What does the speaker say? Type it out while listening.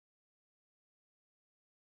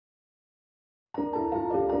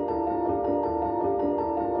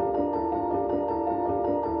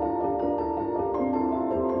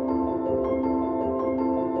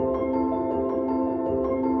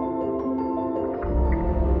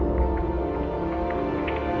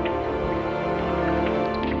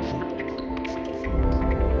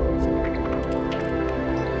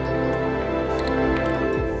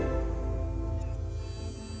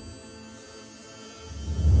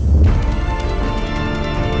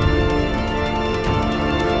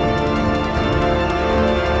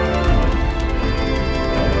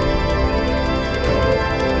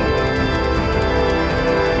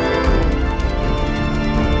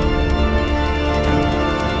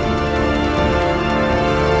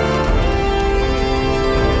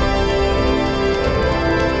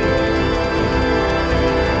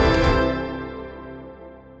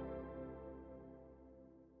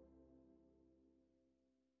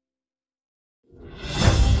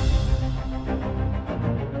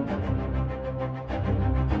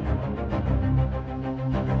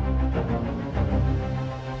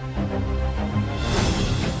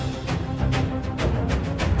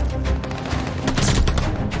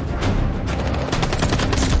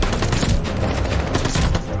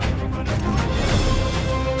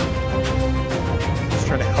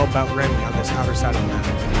About Remy on this outer side of the map.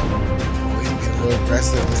 Oh, he's getting a little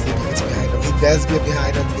aggressive. Let's see if he gets behind him. He does get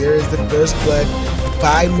behind him. There is the first blood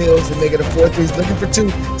by Mills to make it a 4-3. He's looking for 2.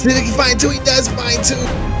 See if he can find 2. He does find 2.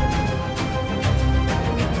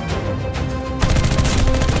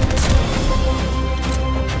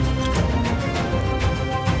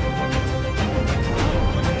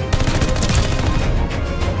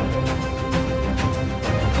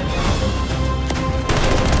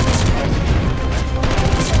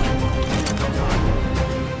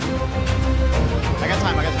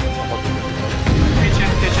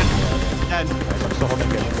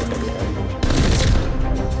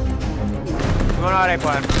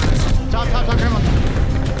 Top, grandma.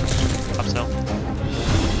 Top still.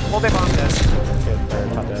 Hold it, bomb dead. Good,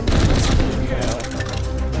 top dead.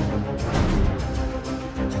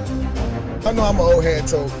 I know I'm an old head,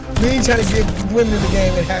 so me trying to get winning the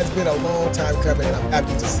game, it has been a long time coming, and I'm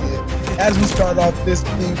happy to see it. As we start off this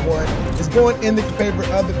P1, it's going in the favor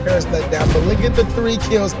of the Paris letdown, but look at the 3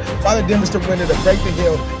 kills by the Demonster winner to break the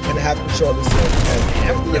hill and have control of this hill.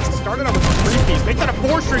 FDS started out with a 3-piece, make that a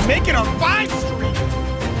 4-streak, make it a 5-streak.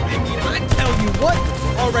 I mean, I tell you what,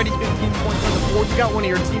 already 15 points on the board. You got one of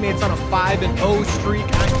your teammates on a 5-0 streak.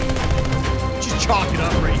 Just chalk it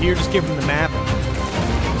up right here. Just give him the map.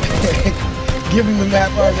 Give him the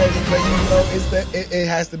map already, but you know it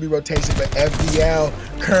has to be rotation. But FDL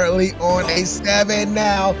currently on a 7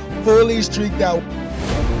 now, fully streaked out.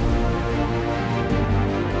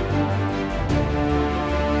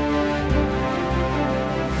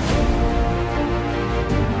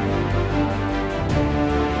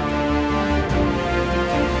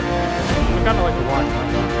 Kind of like the watch.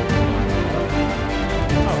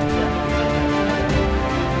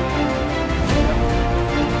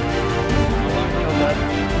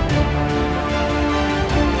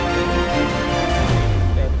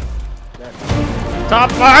 Top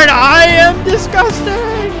part, I am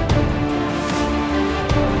disgusting!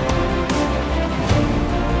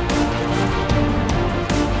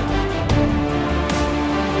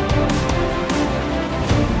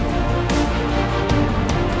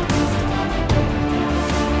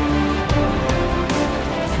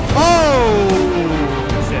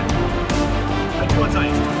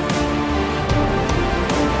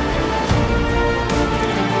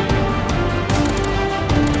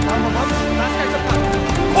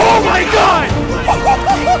 Oh my god!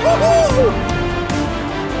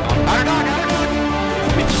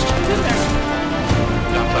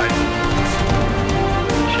 Downside.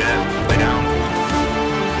 Shit. Lay down.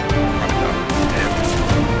 Run it up. Damn.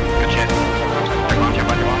 Good shit. Check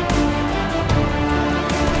on.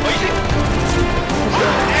 Oh, you see?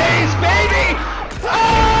 Ace, baby!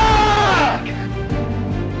 Fuck!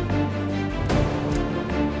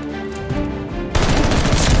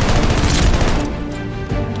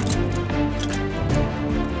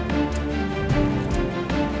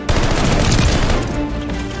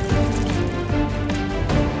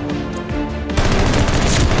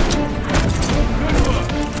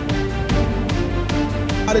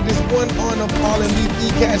 Out of this one on a fall and leave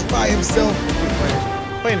E-Cash by himself.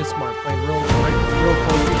 Playing it smart, playing real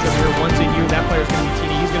close to each other. One's in you, that player's gonna be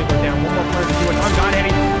TD. He's gonna go down. One more player to do it. On God,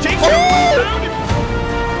 Eddie. Jake's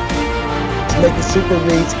making super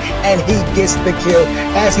reads, and he gets the kill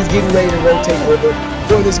as he's getting ready to rotate over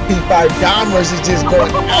for this P5. Domers is just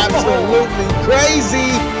going absolutely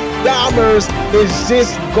crazy. Dahmers is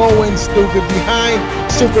just going stupid behind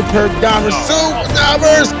Super Perk Dahmers. Super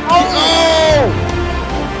Dahmers! Oh!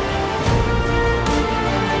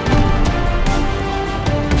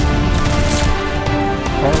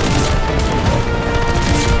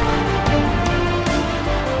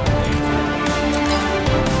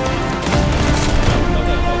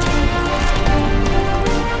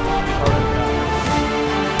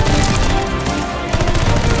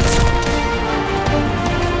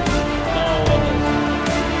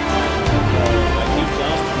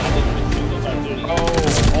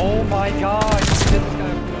 Oh my god! This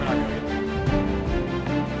guy.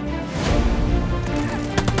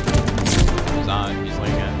 He's on. He's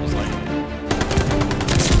like it. He's like it.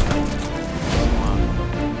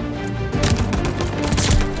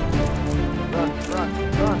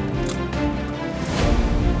 Run.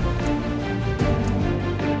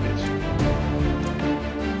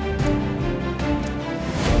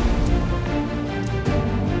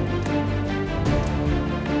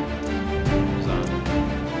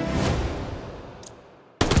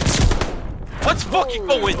 Let's fucking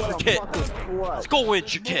go with your kit. Let's go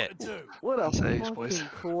with your kit. What a fucking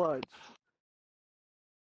clutch.